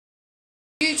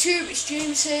YouTube, it's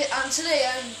James here, and today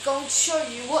I'm going to show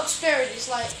you what berries is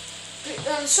like.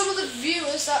 Some of the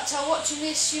viewers that are watching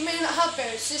this, you may not have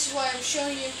berries. This is why I'm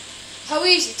showing you how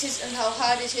easy it is and how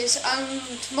hard it is, and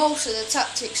most of the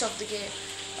tactics of the game.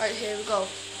 Right, here we go.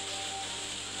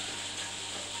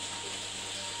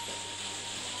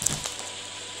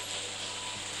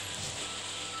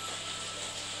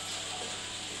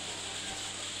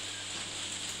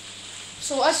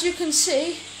 So as you can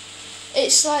see,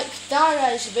 it's like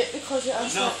diaries a bit because it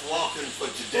has enough like walking for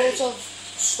today. loads of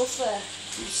stuff there.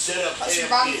 We set up That's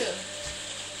camp random. here.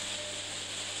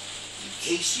 In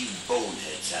case you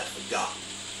boneheads have forgotten,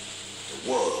 the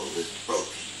world is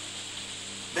broken.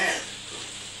 Man,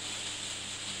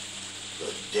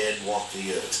 the dead walk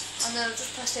the earth. And then I've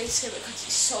just pressed A to skip it because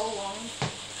it's so long.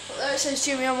 But there it says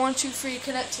Jimmy, I'm 123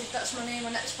 connected. That's my name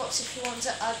on Xbox if you want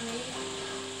to add me.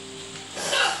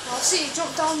 Now see, you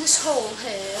jump down this hole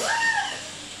here,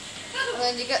 and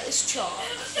then you get this chart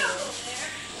here.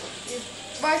 You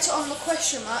write it on the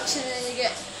question marks, and then you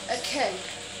get a K.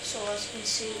 So as you can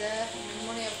see there, in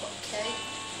money I've got a K.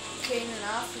 K and a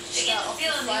half, which start off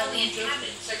with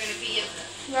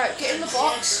 500. Right, get in the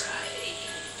box.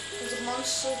 There's a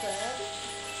monster there.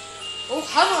 Oh,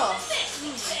 hammer!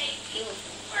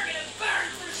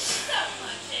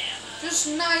 Just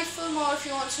knife them, or if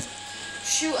you want to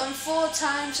shoot them 4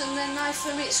 times and then knife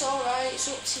them, it's alright, it's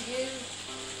up to you.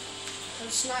 I'll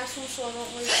just knife them so I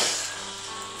don't lose it.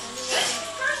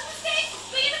 First mistake was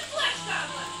being a flesh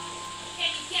goblin.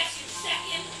 Can you guess your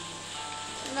second?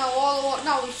 Now all I want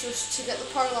now is just to get the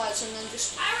paralyzer and then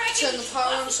just turn the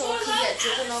power on so I can get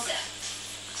Juggernaut.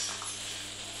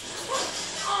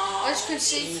 As you can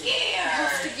see, you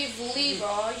have to give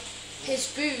Leroy his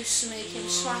boost to make him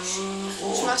smash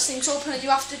things open, and you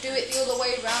have to do it the other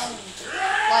way round,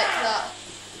 like that,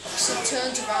 so it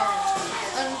turns around,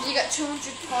 and you get 200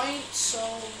 points,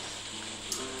 so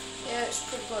yeah, it's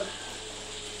pretty good.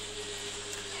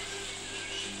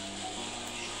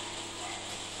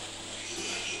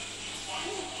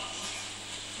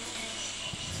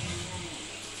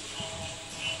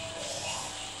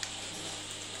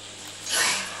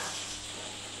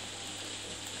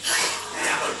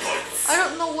 I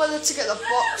don't know whether to get the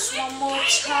box one more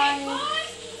time,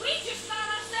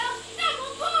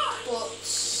 but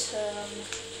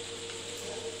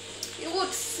you would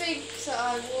think that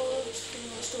I would.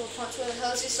 Where the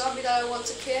hell is this zombie that I want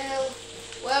to kill?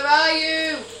 Where are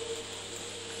you?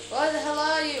 Where the hell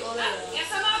are you? Oh, there you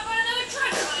are.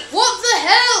 What the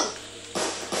hell?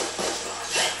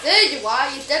 There you are,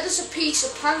 you're dead as a piece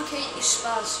of pancake, you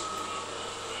spaz.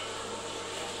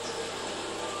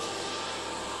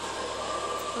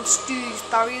 I'll just do these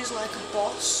barriers like a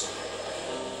boss.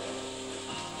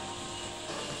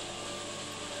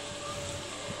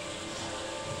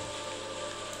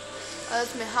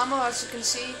 There's my hammer, as you can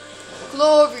see.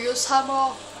 Glorious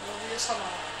hammer. Glorious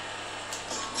hammer.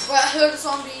 Right, I heard a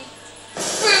zombie.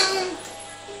 Boom!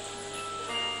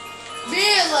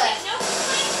 Melee!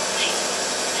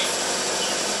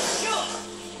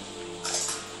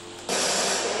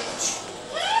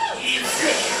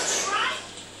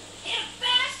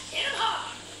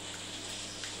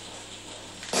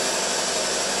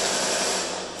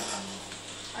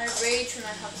 I rage when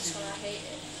I have this one, I hate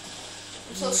it.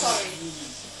 I'm so sorry.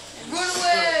 Run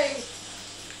away!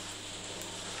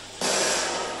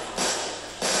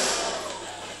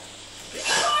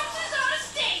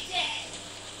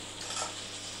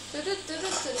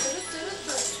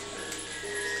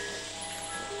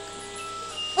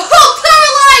 Oh,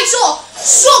 paralyzer!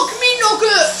 Suck me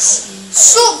nuggets!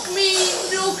 Suck me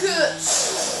nuggets!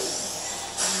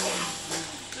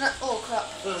 Oh crap.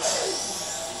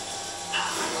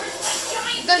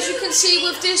 As you can see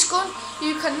with this gun,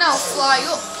 you can now fly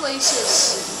up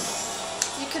places.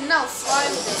 You can now fly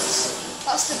with it.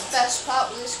 That's the best part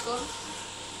with this gun.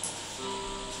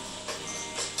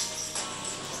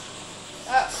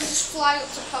 You just fly up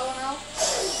to power now,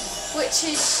 which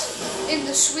is in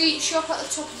the sweet shop, at the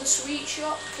top of the sweet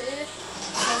shop here,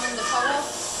 and in the power. I'm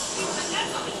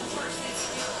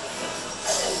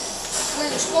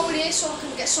going to just go in here so I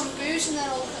can get some booze and then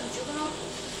I'll open Juggernaut.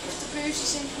 If the booze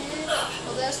is in here,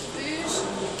 well there's the booze.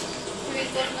 Doing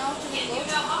good now, doing good.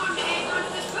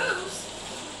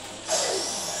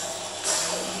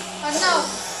 And now,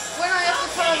 when I have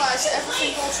the paralyzer,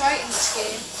 everything goes right in this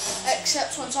game.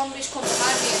 Except when zombies come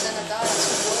behind me and then I die, that's the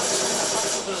worst when that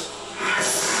happens.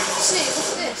 See, look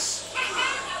at this.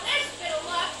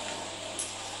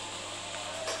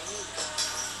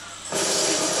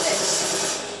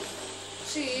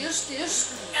 See, you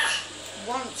just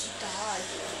want to die.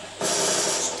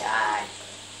 Just die.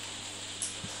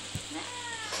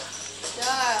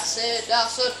 Die. sit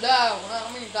down,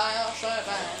 let me die, I'll sit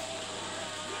down.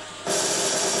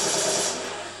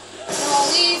 Now I'll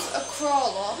leave a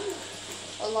crawler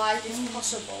alive if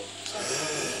possible. So,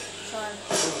 try and...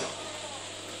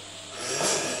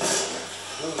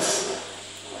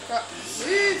 Crap.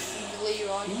 Move,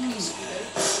 Leroy, you piece of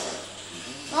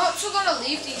poo. No, I'm still gonna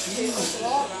leave these two because they're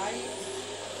alright.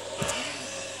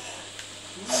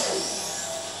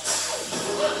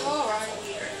 They're alright.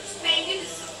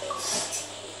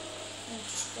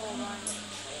 Just alright.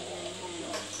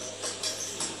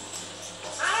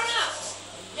 I don't know.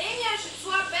 Maybe I should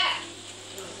swap back.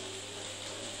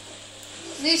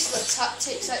 These are the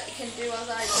tactics that you can do, as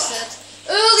I said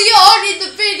early on in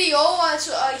the video. That's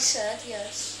what I said,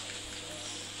 yes.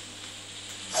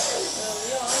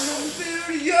 Early on in the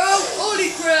video. Holy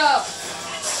crap!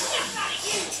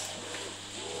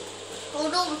 Oh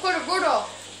no, we've got a runner.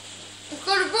 We've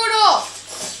got a runner.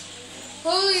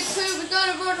 Holy poo, we've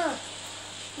got a runner.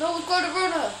 No, we've got a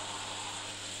runner.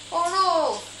 Oh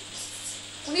no.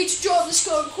 We need to drop this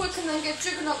guy quick and then get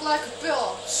driven up like a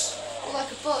boss. Or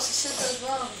like a boss, I said that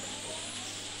wrong.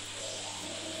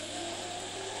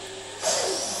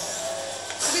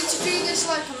 We need to do this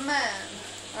like a man.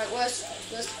 Alright, where's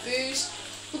the booze?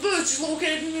 The booze is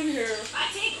located in here. I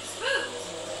take this food.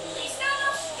 At least now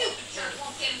no stupid jerk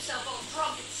won't get himself all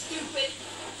drunk and stupid.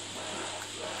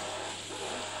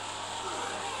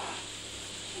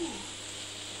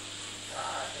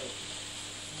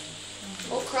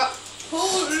 Oh crap.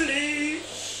 Holy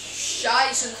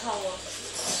Scheißenhauer.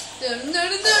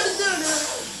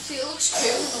 See, it looks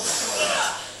cool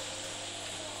enough.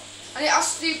 And it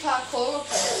has to do parkour up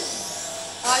here.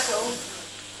 I don't.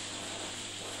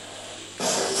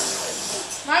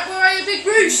 Right, where are you, Big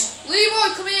Bruce?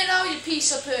 Leroy, come here now, you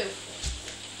piece of poo.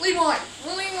 Leroy,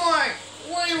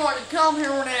 come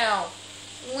here now.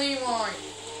 Leroy.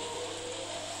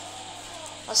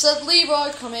 I said,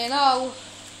 Leroy, come here now.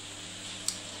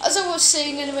 As I was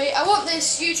saying anyway, I want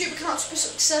this YouTube account to be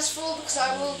successful because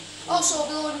I will also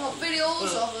be loading up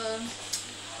videos of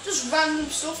just random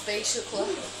stuff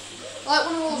basically. Like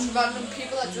one of those random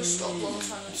people that just upload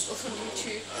random stuff on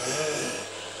YouTube.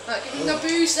 Like giving the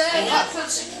booze there,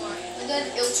 backwards, and then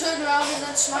it'll turn around and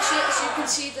then smash it as you can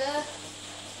see there.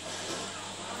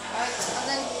 Right, and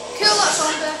then kill that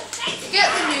zombie, get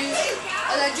the nuke,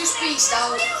 and then just beast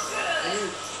out.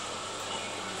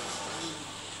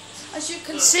 As you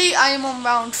can see, I am on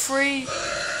round 3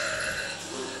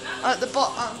 at the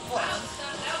bottom.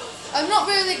 I'm not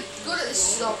really good at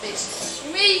this zombies.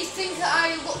 You may think that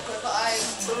I look good, but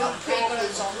I'm not pretty good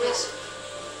at zombies.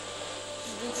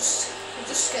 We'll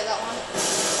just get that one.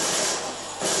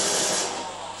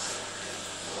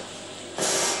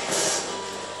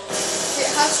 It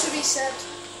has to be said.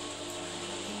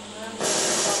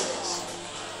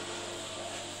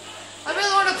 I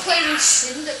really want to play with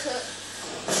Syndicate.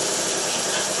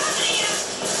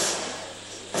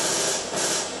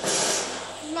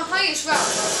 My highest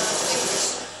round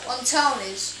on town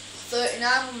is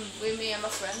 39 with me and my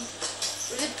friend.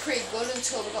 We did pretty good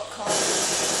until we got caught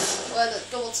where the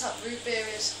double tap root beer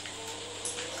is.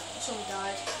 Someone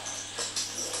died.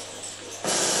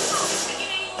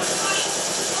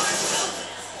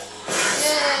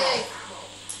 Yay!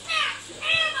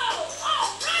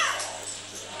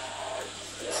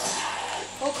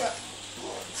 Oh crap.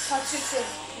 Had some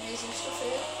amazing stuff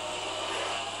here.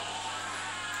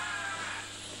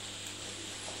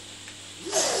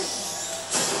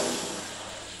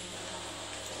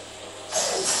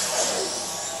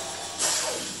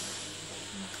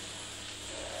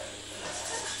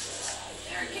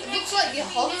 It looks like you're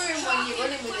hovering when you're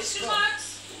running with this gun.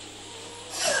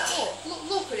 Oh,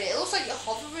 look at it. It looks like you're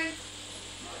hovering.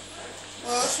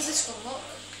 Or else would this gun look?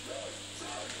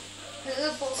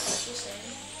 They're both the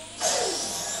same.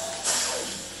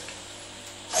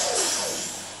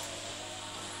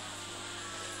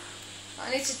 I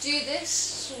need to do this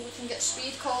so we can get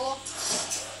speed caller.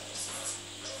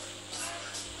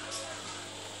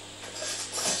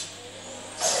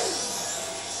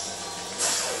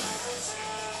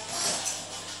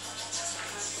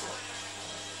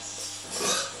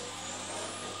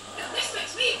 Now this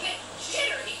makes me a bit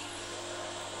jittery.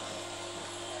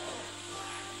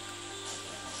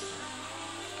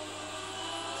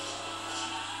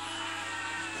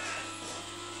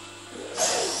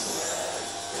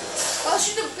 I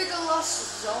should have been the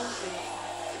last zombie.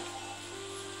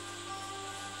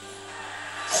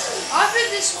 I think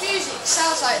this music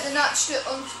sounds like the Natch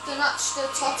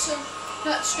Untotten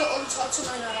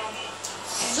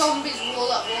Zombies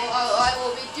Wall at War. I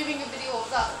will be doing a video of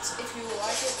that if you will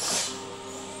like it.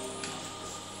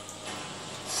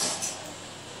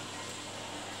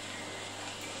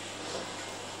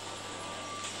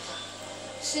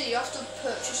 See, you have to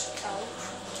purchase a couch.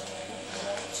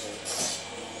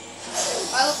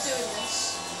 I love doing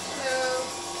this. No.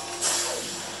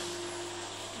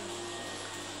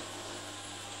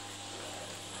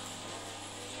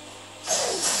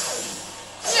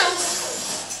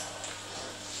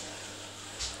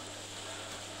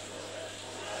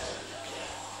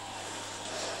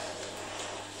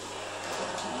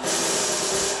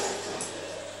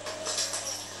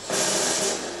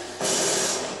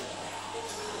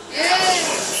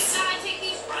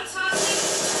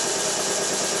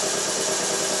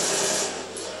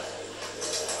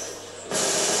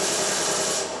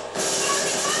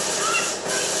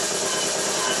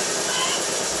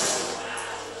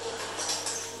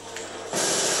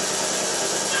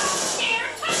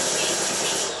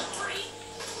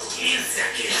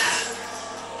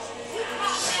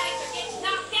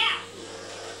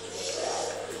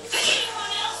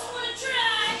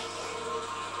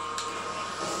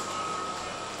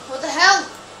 What the hell?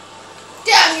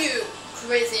 Damn you!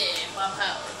 Crazy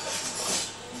wow.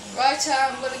 Right,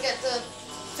 I'm gonna get the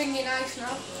thingy knife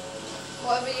now.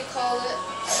 Whatever you call it.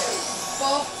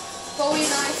 Bowie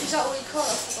knife, is that what you call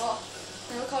it? I forgot.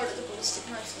 I never called it the ballistic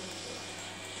knife thing.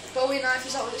 Bowie knife,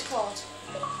 is that what it's called?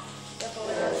 Yeah,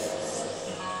 Bowie knife.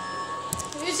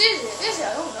 Is it? Is it?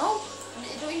 I don't know. I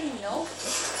don't even know.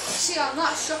 See, I'm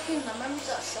that shocking. My memory's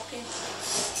that shocking.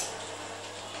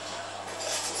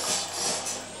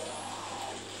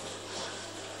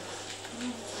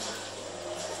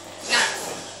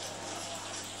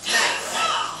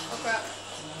 Oh crap.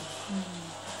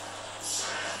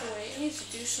 Oh wait, I need to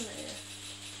do something here.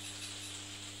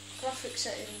 Graphic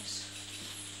settings.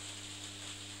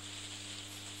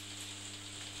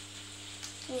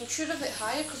 Oh, it should have it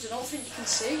higher because I don't think you can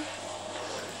see.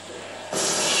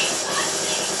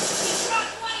 You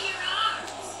dropped one of your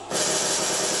arms.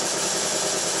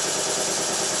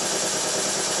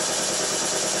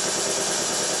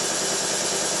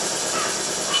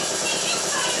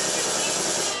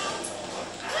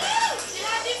 Did I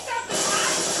do something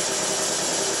right?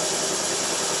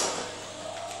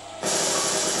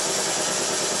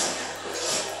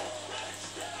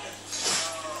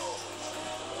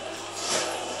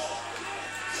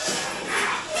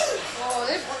 Oh, I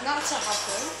didn't want that to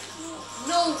happen.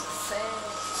 No fair.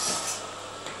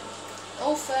 No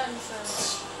fair, my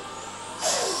friends.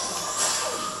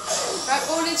 Right,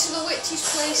 going into the witch's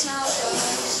place now,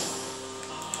 guys.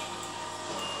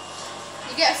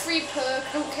 You get a free perk.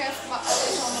 I don't care if I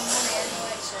lose all my money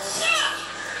anyway, so.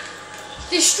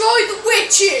 Destroy the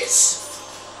witches!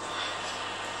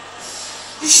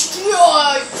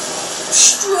 Destroy!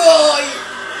 Destroy!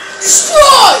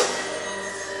 Destroy!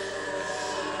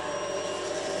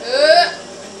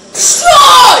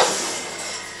 Destroy!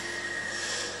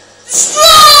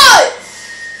 Destroy!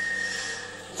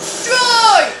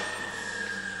 Destroy!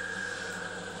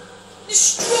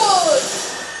 Destroy!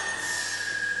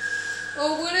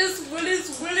 Oh,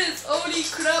 Willis, holy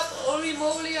crap, holy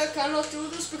moly, I cannot do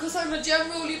this because I'm a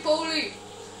gem roly-poly.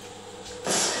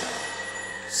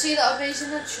 See that amazing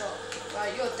headshot?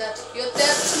 Right, you're dead. You're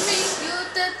dead to me, you're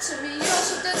dead to me, you're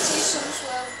also dead to your son as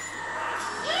well.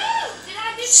 Did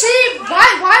I do See, something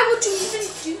right? why would you even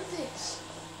do this?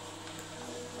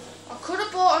 I could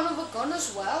have bought another gun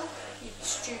as well, you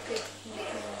stupid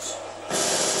nicknames.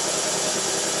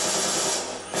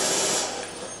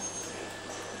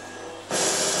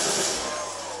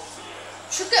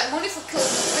 Should get money for killing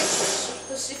the witches,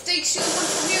 because if they steal one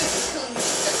from you, you kill them, you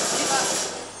should get the money back.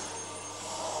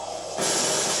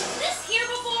 Was this here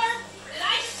before? Or did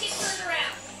I just get turned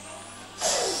around?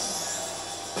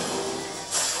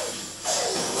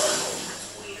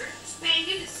 That's weird. Just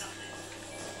banged into something.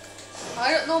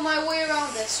 I don't know my way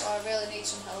around this, so I really need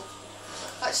some help.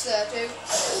 Actually, I do.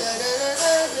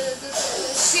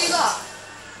 See that?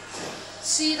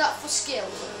 See that for skill?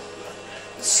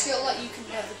 The skill that you can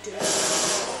never do.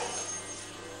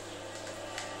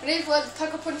 We need to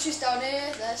pack of punches down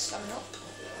here. They're standing up.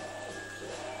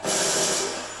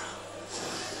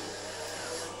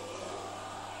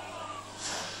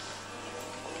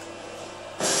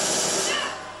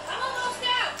 I'm almost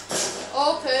out.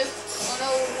 Oh, poo. Oh no,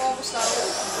 we're almost out.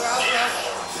 We're out, we're out.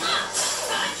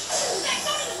 Touch. That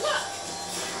don't even look.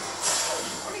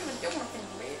 I don't even do anything,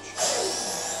 bitch.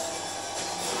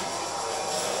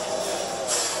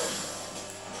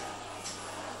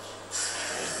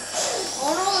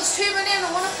 Oh no, there's too many and I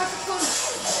want to pack a punch.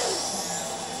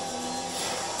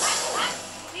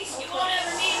 At least you won't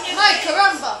ever need a new My thing.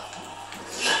 caramba!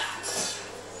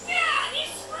 Yeah, these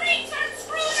springs aren't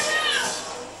screwing around.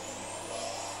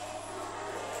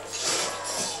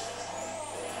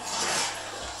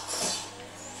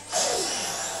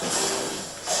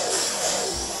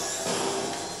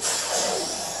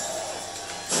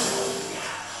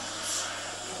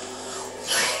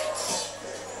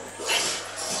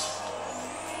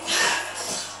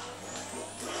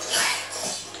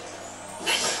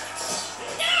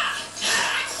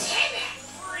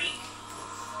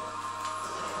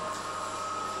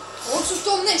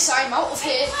 this, I'm out of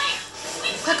here.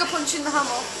 Pekka punching the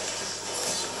hammer.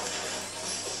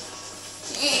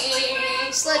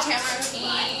 Sledgehammer.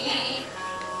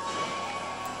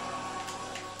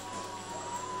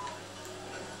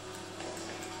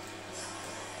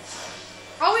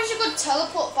 How is you going to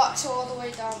teleport back to all the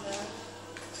way down there?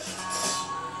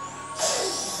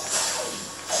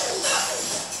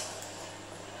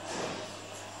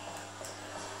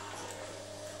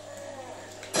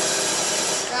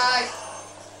 Die.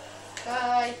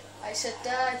 Die. I said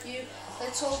die, you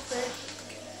little pig.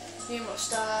 You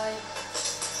must die.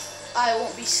 I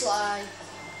won't be sly.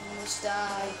 You must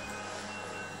die.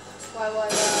 Why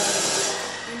die?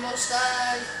 You must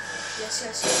die. Yes,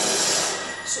 yes, yes.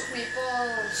 Suck me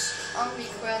balls. On me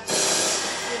crest.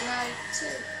 Good night,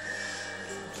 too.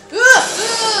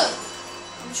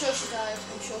 I'm sure she died.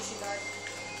 I'm sure she died.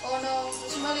 Oh no,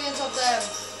 there's millions of them.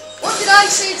 What did I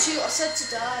say to you? I said to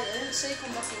die. I didn't say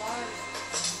come back alive.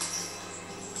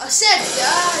 I said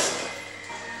die.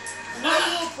 I'm not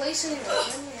in your place anyway.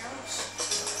 I'm in my house.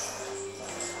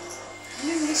 I'm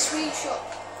in my sweet shop.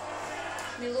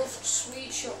 My loved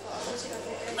sweet shop that I visit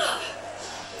every day.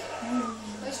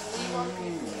 Where's Leroy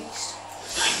being released?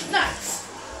 Knife!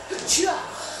 Gotcha!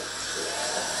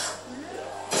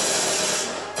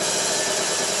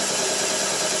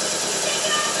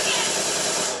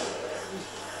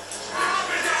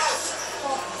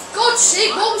 For God's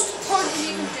sake, what was the point of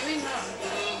even doing that?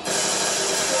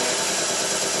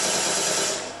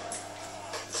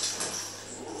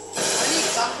 I need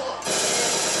backup.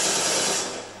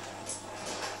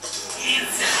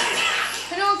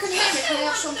 If anyone can hear me, can I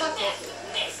have some backup?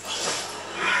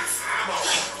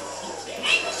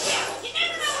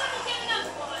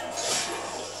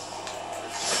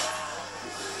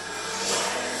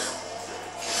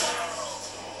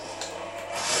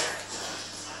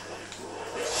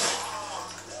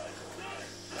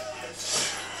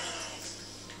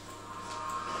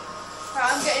 Right,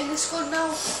 I'm getting this gun now.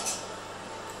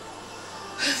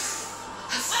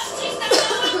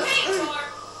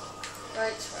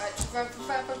 Right.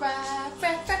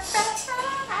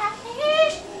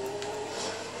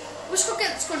 Let's go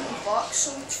get this gun in the box,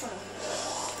 so much fun.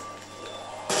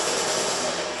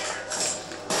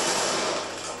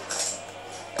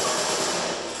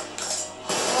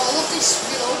 Oh, I love this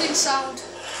reloading sound.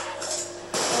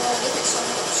 Oh, I love it so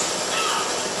much.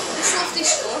 I just love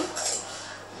this gun.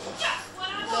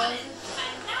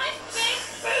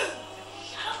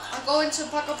 I'm going to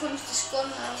pack up on this gun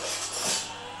now.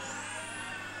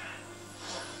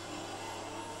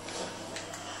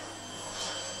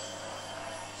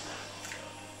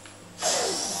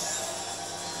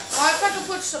 I might pack a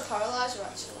punch to the paralyzer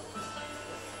actually.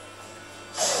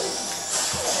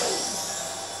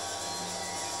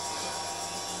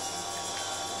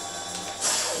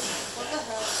 What the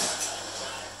hell?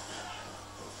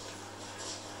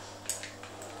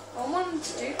 I wanted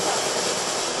to do that.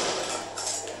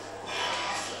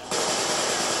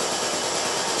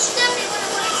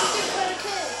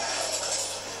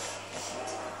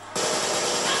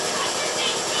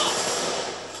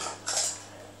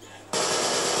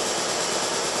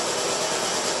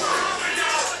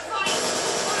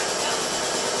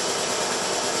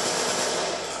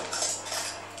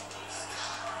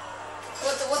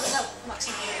 What the hell,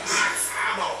 Maxim? Good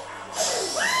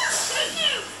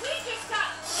news! We just got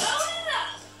loaded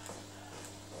up!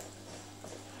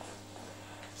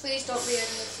 Please don't be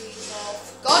any of these off.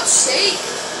 For God's sake!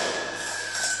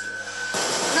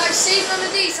 When I say none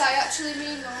of these, I actually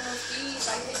mean none of these.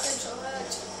 I hate them so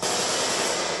much.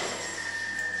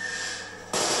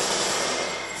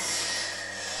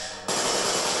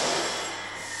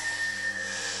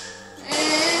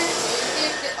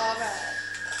 Alright.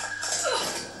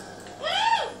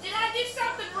 Did I do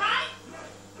something right?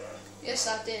 Yes, I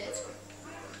did.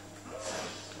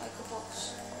 Like a boss.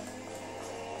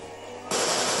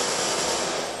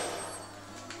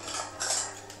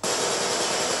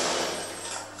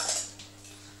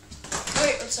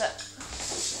 Wait, one sec.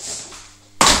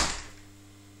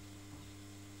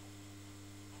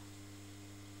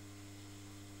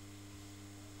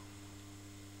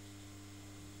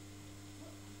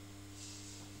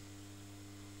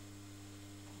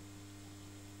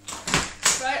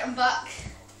 Right, I'm back.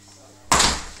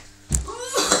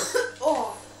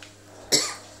 Oh.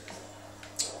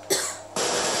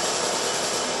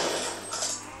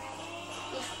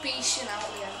 Just beasting out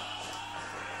again.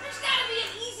 There's gotta be an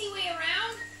easy way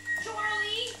around,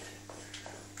 Charlie.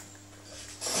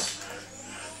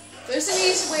 There's an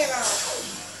easy way around.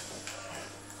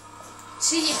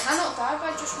 See, you cannot die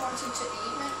by just wanting to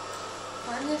eat me.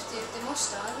 Man, they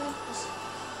must die then.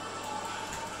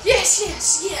 Yes,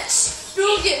 yes, yes.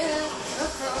 Oh yeah.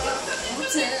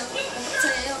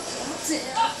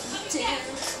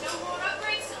 No more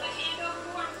upgrades till I hand over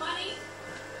more money.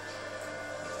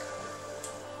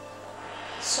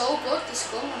 So good, this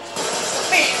gun.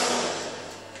 Bam!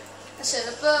 I said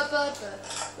a bird.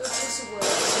 Which is the word?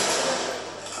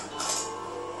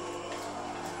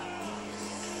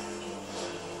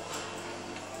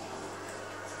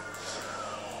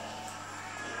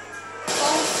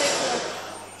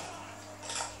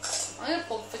 I had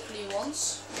Bob Fickley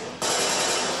once.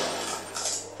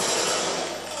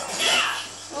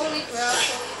 Holy crap.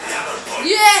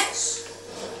 Yes!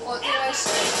 What did I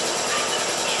say?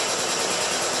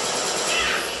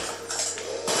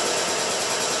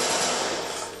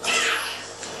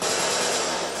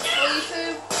 Holy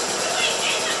poo.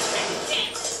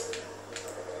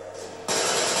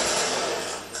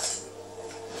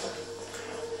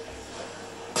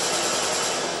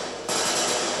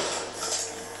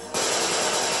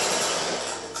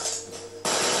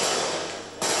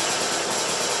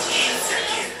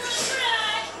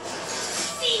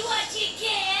 See what you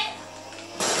get.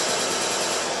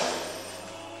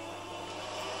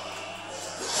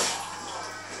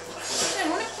 I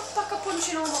want to put back a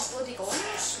punching all my bloody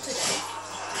guns today.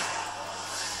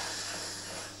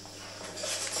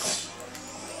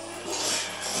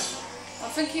 I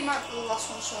think he might be the last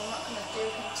one, so I'm not going to do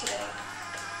him today.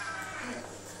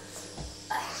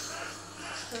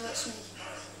 Hurts me.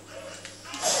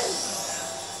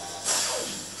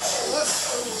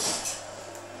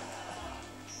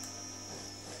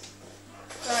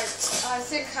 Right, I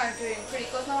think I'm doing pretty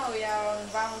good now. We are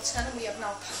on round 10 and we have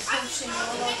now punching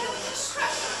all our guns.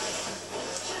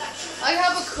 I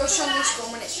have a crush on this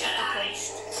gun when it's just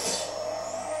punched.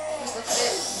 Just look at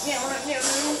it.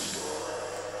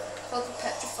 Called the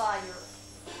Petrifier.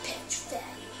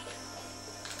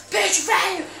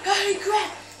 Petrifier! Holy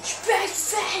crap!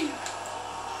 Petrifier!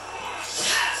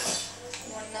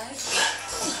 One knife.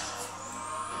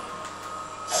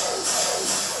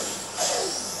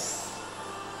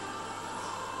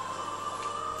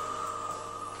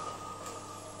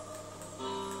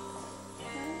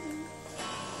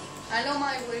 I know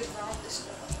my way around this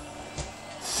stuff.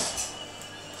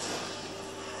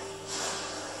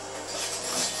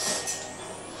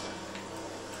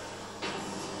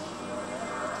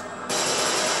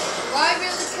 Do I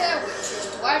really care, Witches?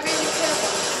 Do I really care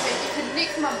what you think? You can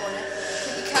nick my money,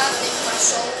 but you can't nick my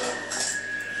soul.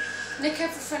 Nick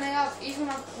everything I have, even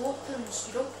my weapons.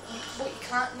 But you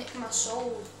can't nick my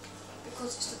soul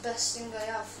because it's the best thing I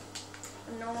have,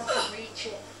 and no one can reach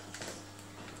it.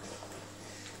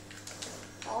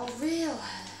 Oh, really?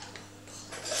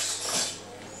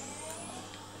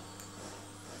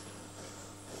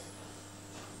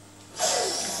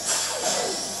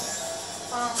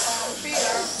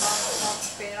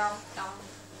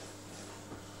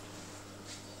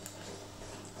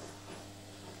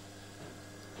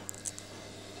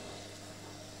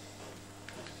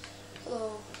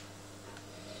 Hello.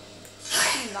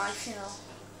 Knife, you know.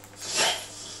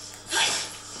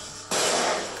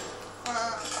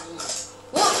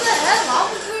 What the hell? How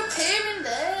would you appear in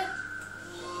there?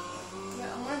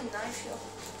 Yeah, I'm gonna knife you.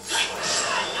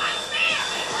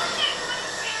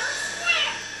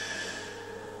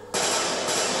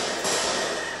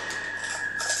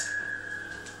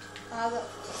 I've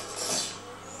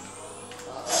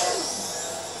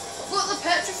got the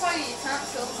petrifier, you can't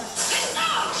kill me.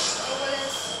 Oh, it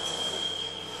is.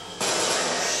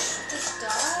 Just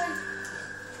die.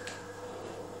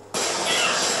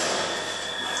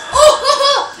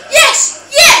 Oh! Yes!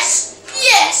 Yes!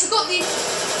 Yes! I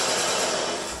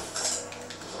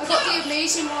got the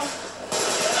amazing one.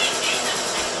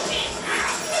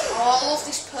 Oh, I love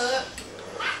this perk.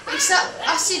 It's that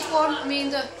acid one. I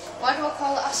mean, why do I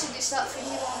call it acid? It's that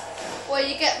thingy one where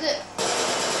you get the.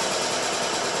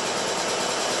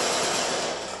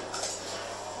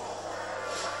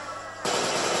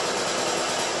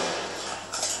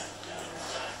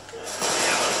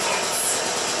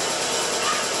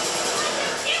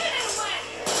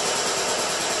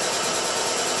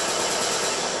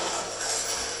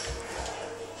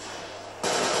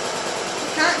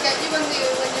 Can't get you when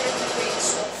you're in the green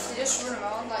stuff. They just run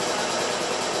around like that.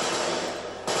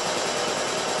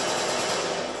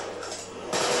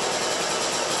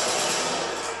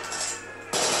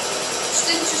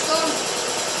 Stinch is gone.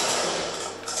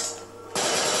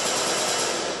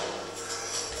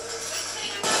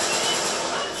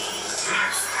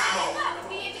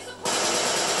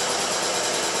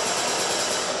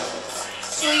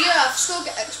 So yeah, I've still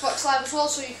got Xbox Live as well,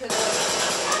 so you can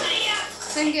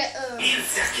then get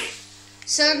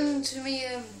send me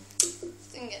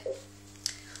thing it.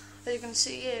 As you can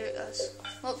see here it is.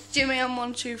 Look, Jimmy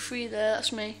M123 there,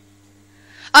 that's me.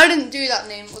 I didn't do that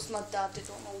name, it was my dad. I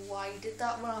don't know why he did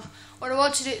that when I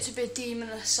wanted it to be Demon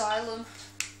Asylum.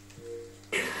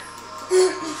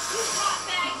 Hot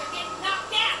bags are getting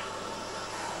knocked out.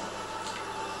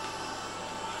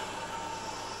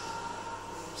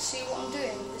 See what I'm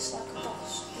doing? This like a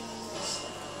boss. Doing this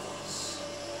like a boss.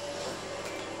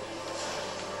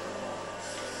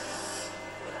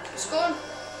 It's gone.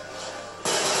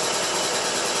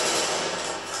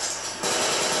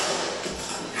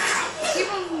 Keep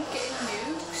on getting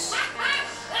nukes.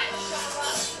 That's shut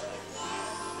up.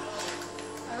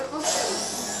 I don't know.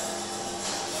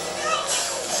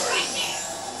 Right there.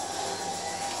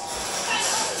 Guys,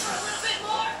 hold for a little bit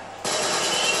more.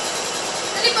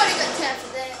 Anybody got time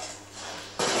for that?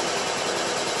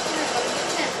 Anybody got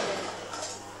time for that?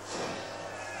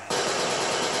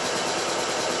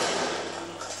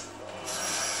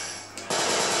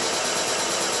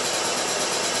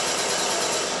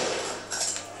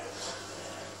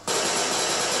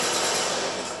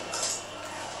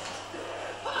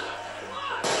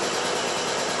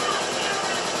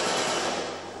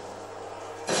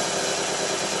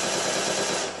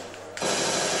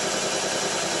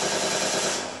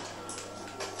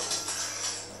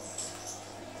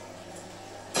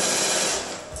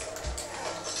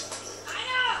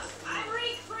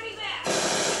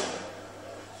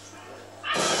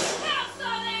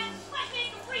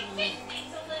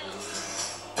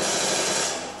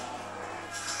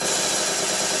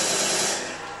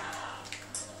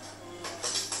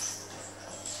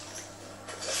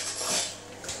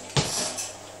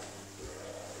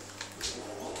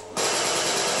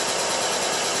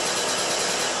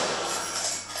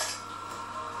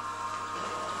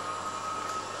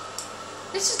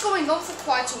 This is going on for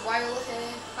quite a while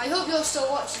here. I hope you're still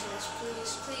watching this,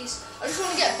 please. I just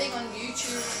want to get big on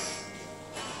YouTube.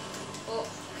 But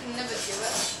I can never do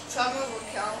it. Try my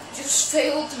account. Just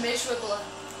failed miserably.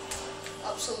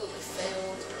 Absolutely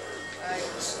failed. Right,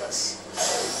 so let's...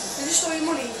 Can you store your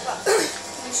money in the back? Can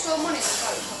you store money in the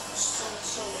back?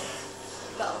 So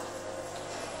better.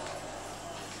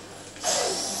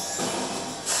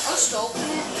 I'll just open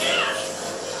it.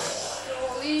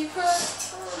 Holy crap.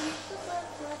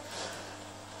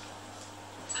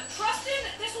 I'm trusting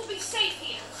that this will be safe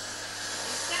here.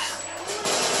 Is that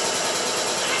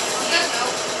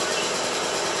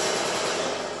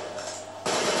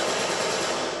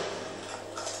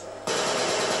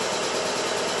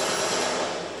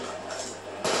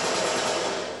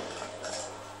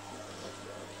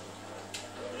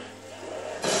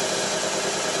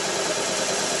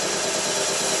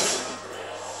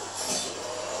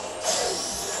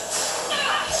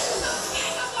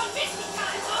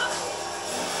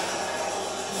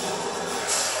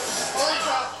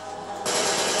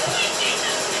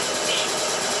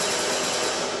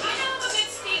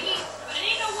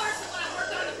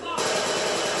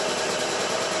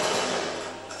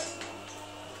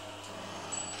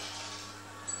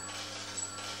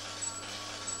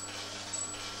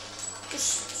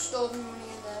Just store the money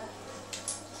in there.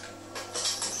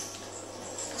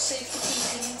 Safety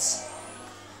keys.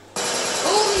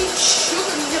 Holy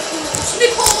sugar nipples!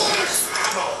 Nipples!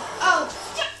 Oh!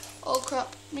 Oh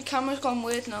crap, my camera's gone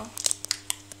weird now.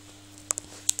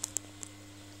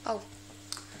 Oh.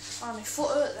 Oh, my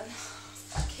foot hurt then.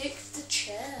 I kicked the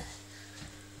chair.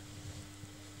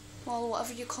 Well,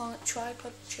 whatever you call it,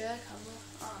 tripod chair camera.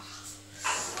 Ah.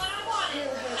 That's what I wanted.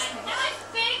 It hurts me. A nice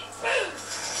big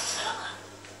boost.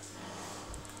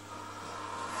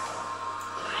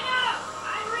 I know.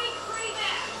 I read pretty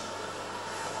bad.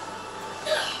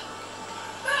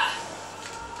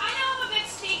 I know I'm a bit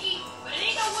sneaky, but it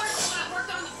ain't no worse than when I worked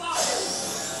on the farm.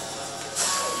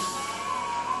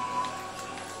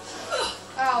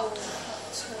 Ow. That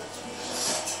hurts me.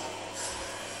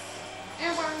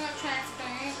 Everybody got time for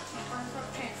that. Everybody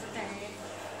got time for that.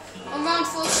 I'm round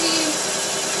 14.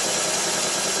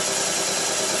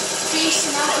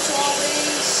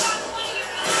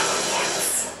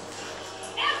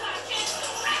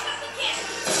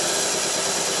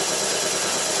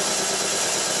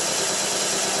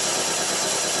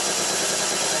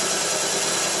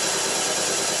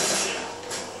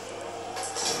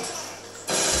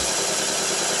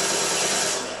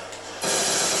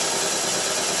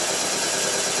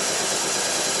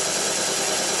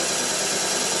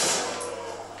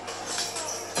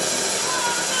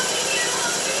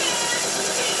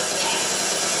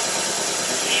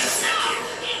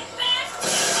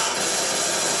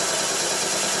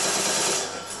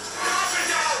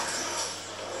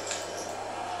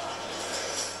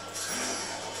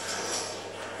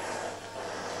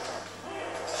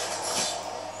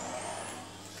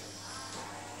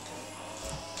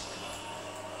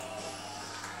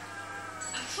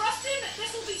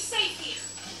 will be safe here.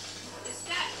 Is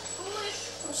that foolish?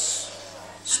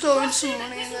 Storing some Trusting that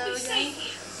money in this will there be safe again.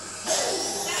 here.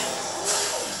 Is that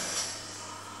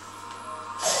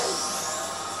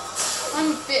foolish?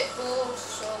 I'm a bit bored,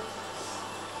 so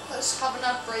let's have an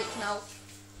ad break now.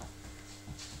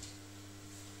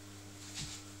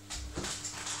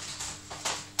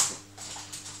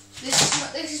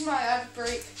 This is my ad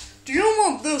break. Do you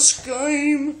want this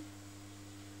game?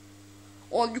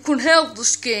 Or you can have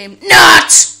this game.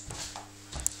 Not!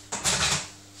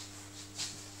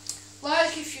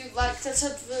 Like if you like that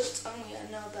advert. Oh yeah,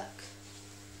 now back.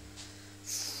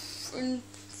 In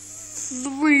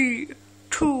 3,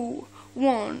 2,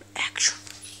 1, action.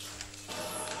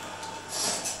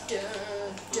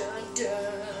 Dun, dun,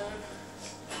 dun.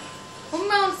 I'm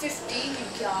round 15,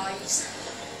 you guys.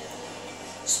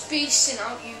 Spacing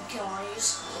out, you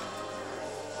guys.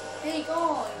 Hey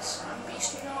guys, I'm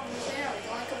beasting out in there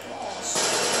like a boss.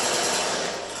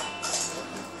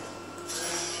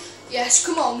 Yes,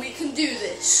 come on, we can do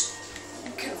this.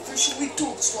 You can officially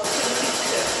talk like a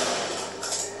Nikkei.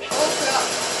 Oh crap.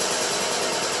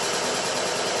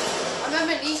 I'm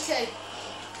a Nikkei.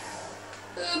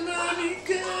 I'm a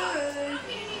Nikkei. I'm gonna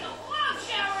need a log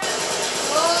shower.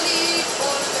 Holy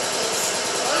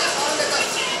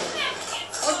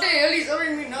what the hell is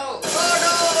hurting me now? Oh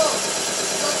no!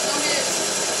 Look, I'm here.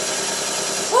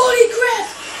 Holy crap!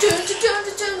 Dun dun dun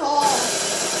dun dun! Oh!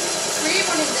 3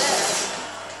 running there.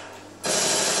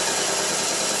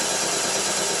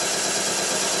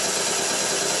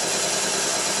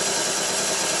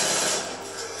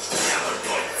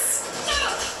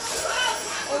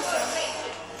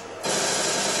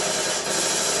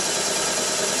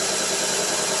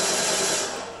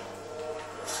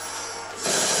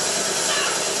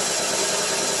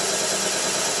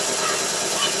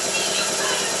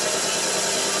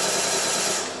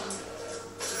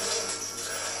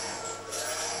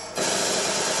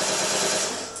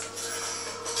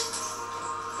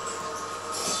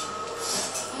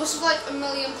 I must have like £1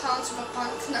 million in my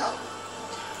bank now.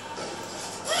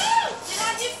 Woo! Did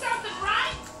I do something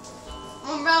right?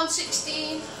 I'm round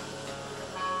 16.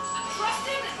 I'm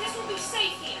trusting that this will be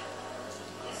safe here.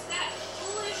 Is that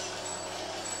foolish?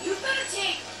 You better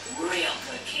take real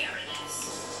good care of this.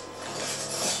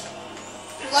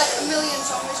 Like $1 million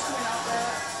zombies coming out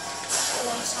there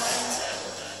alongside me.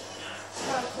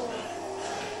 How cool.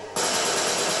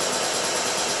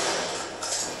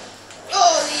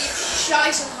 Holy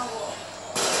Scheißenhauer.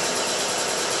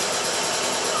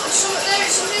 There's something there,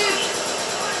 it's a nuke!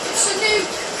 It's a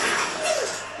nuke!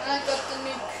 And I got the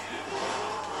nuke.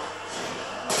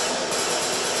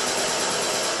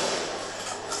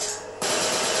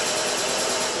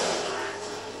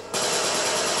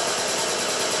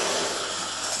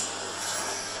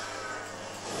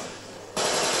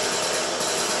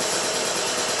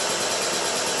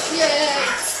 Yay!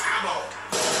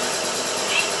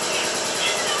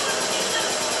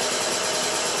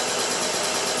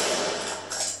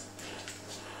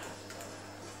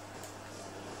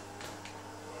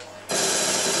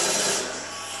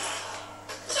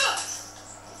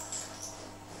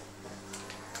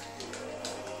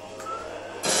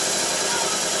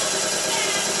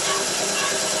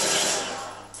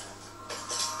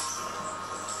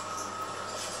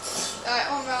 Alright,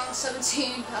 I'm round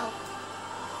 17 now.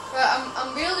 Right,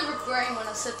 I'm really regretting when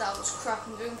I said that was crap.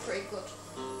 I'm doing pretty good.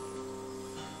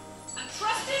 I'm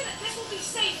trusting that this will be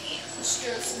safe here. Just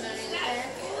throw some money in Is the that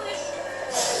air. foolish?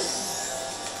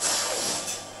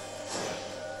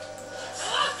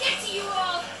 I'll get to you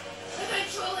all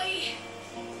eventually.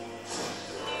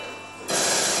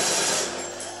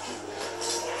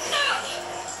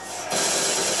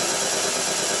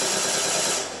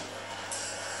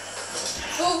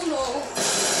 Oh no!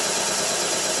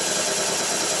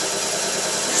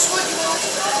 This would go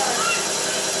bad.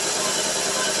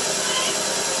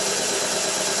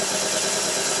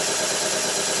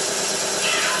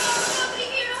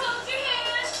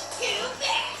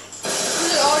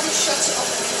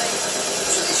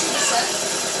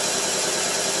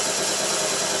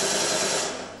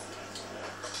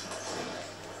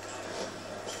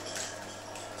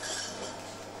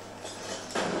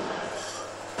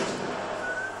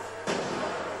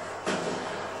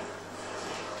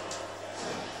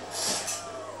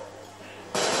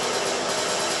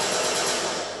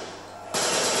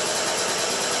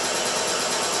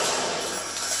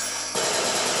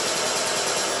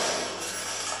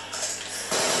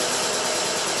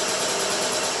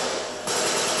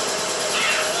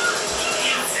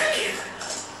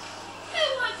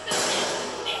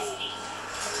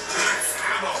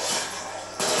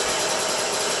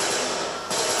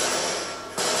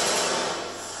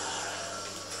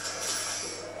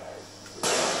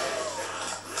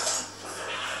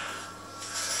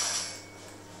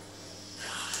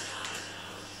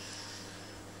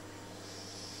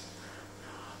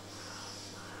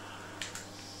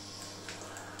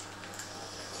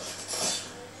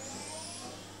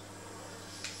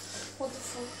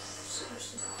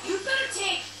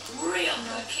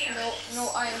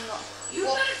 but I am not. You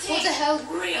What better take the hell?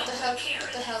 real What the hell? care What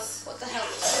of the hell? this. What the hell?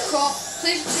 Crawl.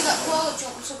 Please see that crawler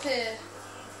jumps up here.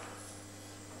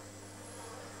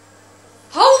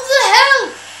 How the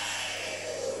hell?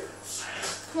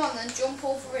 Come on then, jump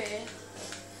over here.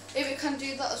 If you can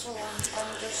do that as well,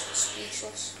 I'm just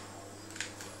speechless.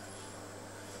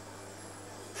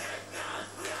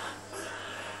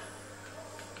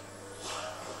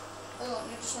 Hold on,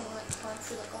 you just want to like climb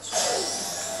through that glass.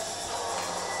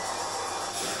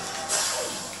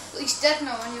 But he's dead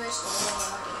now anyway, so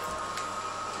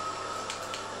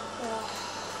oh,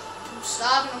 I'm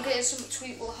starving, I'm getting something to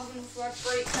eat. We'll have enough red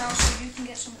break now so you can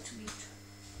get something to eat.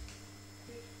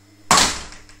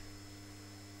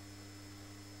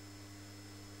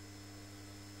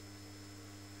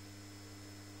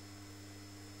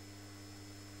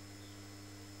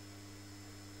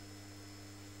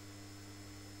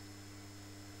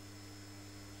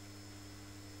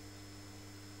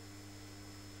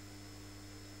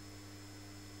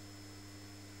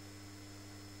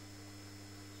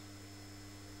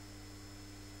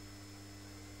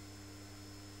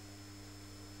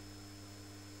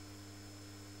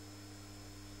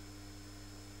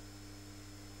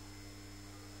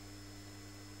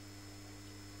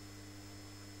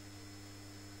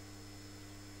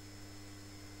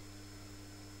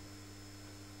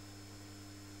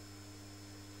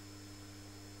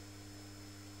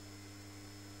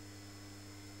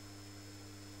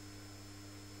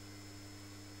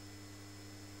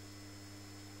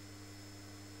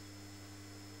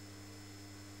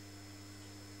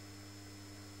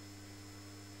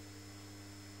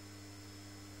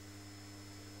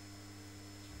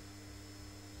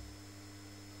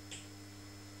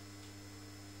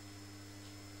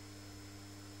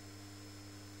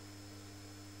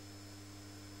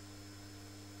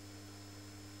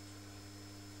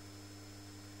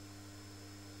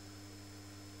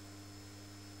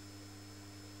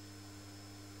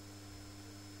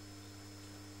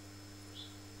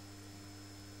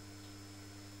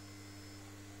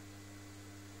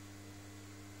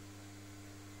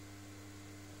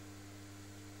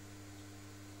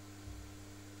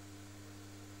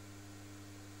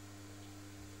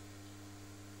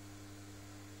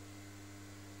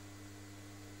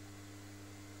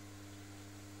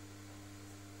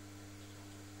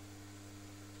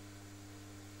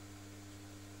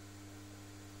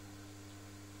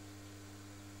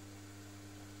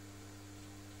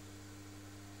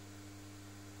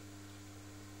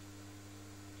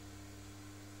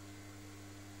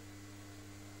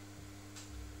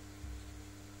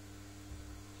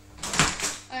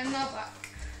 I'm now back.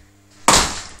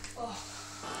 Oh.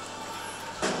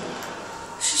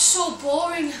 This is so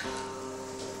boring.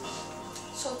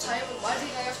 So tired. Why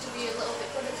did I have to be a little bit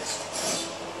good at this one?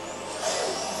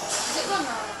 Is it gone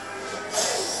now?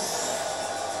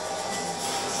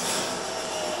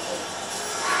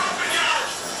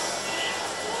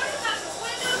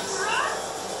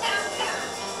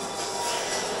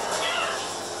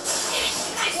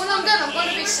 When I'm done, I'm going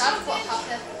to be sad but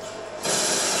happy.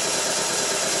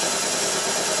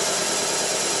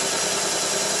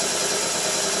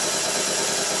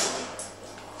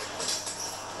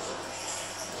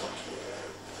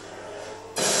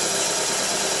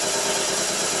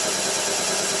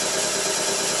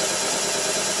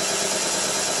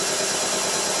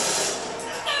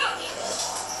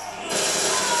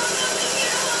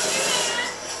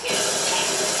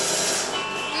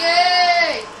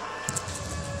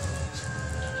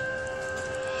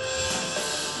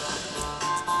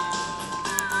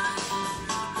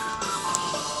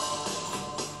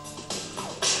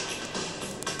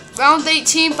 Round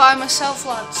 18 by myself,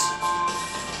 lads.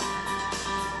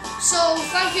 So,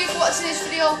 thank you for watching this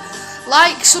video.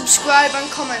 Like, subscribe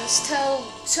and comments.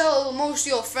 Tell most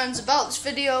of your friends about this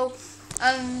video.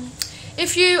 And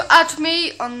if you add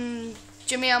me on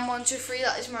JimmyM123,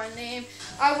 that is my name,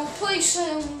 I will play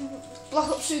some Black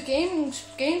Ops 2 games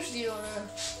with you on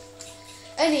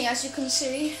any, as you can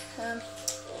see.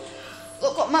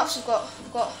 Look what maps I've got.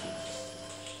 I've got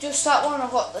just that one,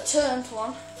 I've got the turned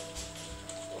one.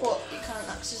 But you can't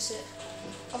access it.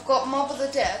 I've got Mob of the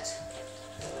Dead.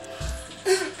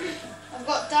 I've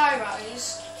got Die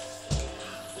Rise.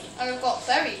 And I've got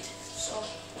Buried. So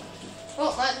I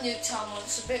don't like the Nuketown one,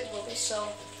 it's a bit rubbish, so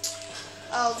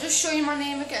I'll just show you my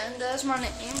name again. There's my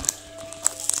name.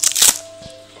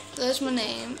 There's my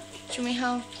name.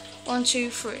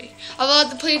 JimmyM123. I've had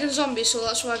the Played in Zombies, so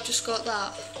that's why I've just got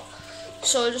that.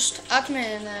 So just add me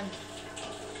and then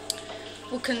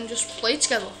we can just play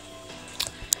together.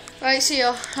 Right, see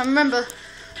ya. And remember,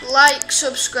 like,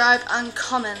 subscribe and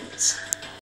comment.